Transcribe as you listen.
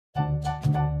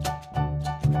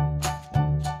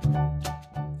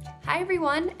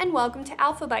everyone, and welcome to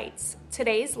Alphabites.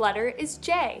 Today's letter is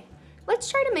J. Let's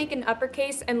try to make an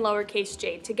uppercase and lowercase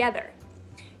j together.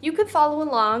 You could follow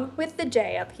along with the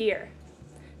J up here.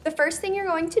 The first thing you're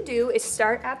going to do is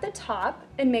start at the top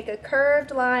and make a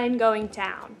curved line going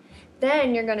down.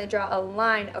 Then you're going to draw a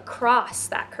line across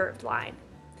that curved line.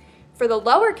 For the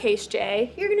lowercase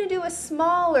j, you're going to do a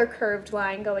smaller curved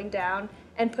line going down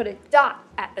and put a dot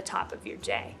at the top of your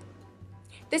J.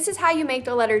 This is how you make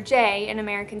the letter J in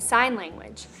American Sign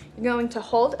Language. You're going to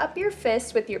hold up your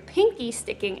fist with your pinky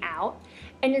sticking out,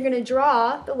 and you're going to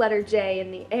draw the letter J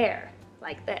in the air,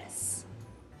 like this.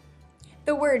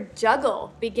 The word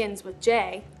juggle begins with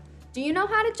J. Do you know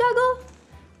how to juggle?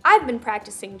 I've been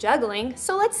practicing juggling,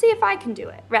 so let's see if I can do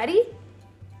it. Ready?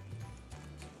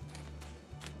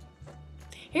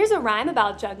 Here's a rhyme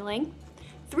about juggling.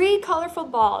 3 colorful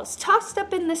balls tossed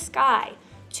up in the sky.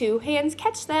 2 hands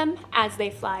catch them as they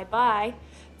fly by.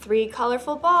 3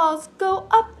 colorful balls go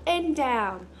up and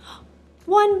down.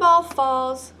 1 ball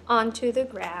falls onto the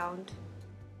ground.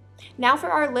 Now for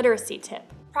our literacy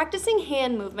tip. Practicing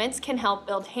hand movements can help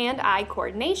build hand-eye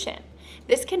coordination.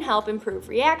 This can help improve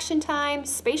reaction time,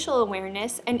 spatial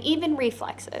awareness, and even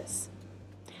reflexes.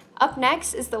 Up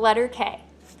next is the letter K.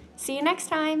 See you next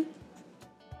time.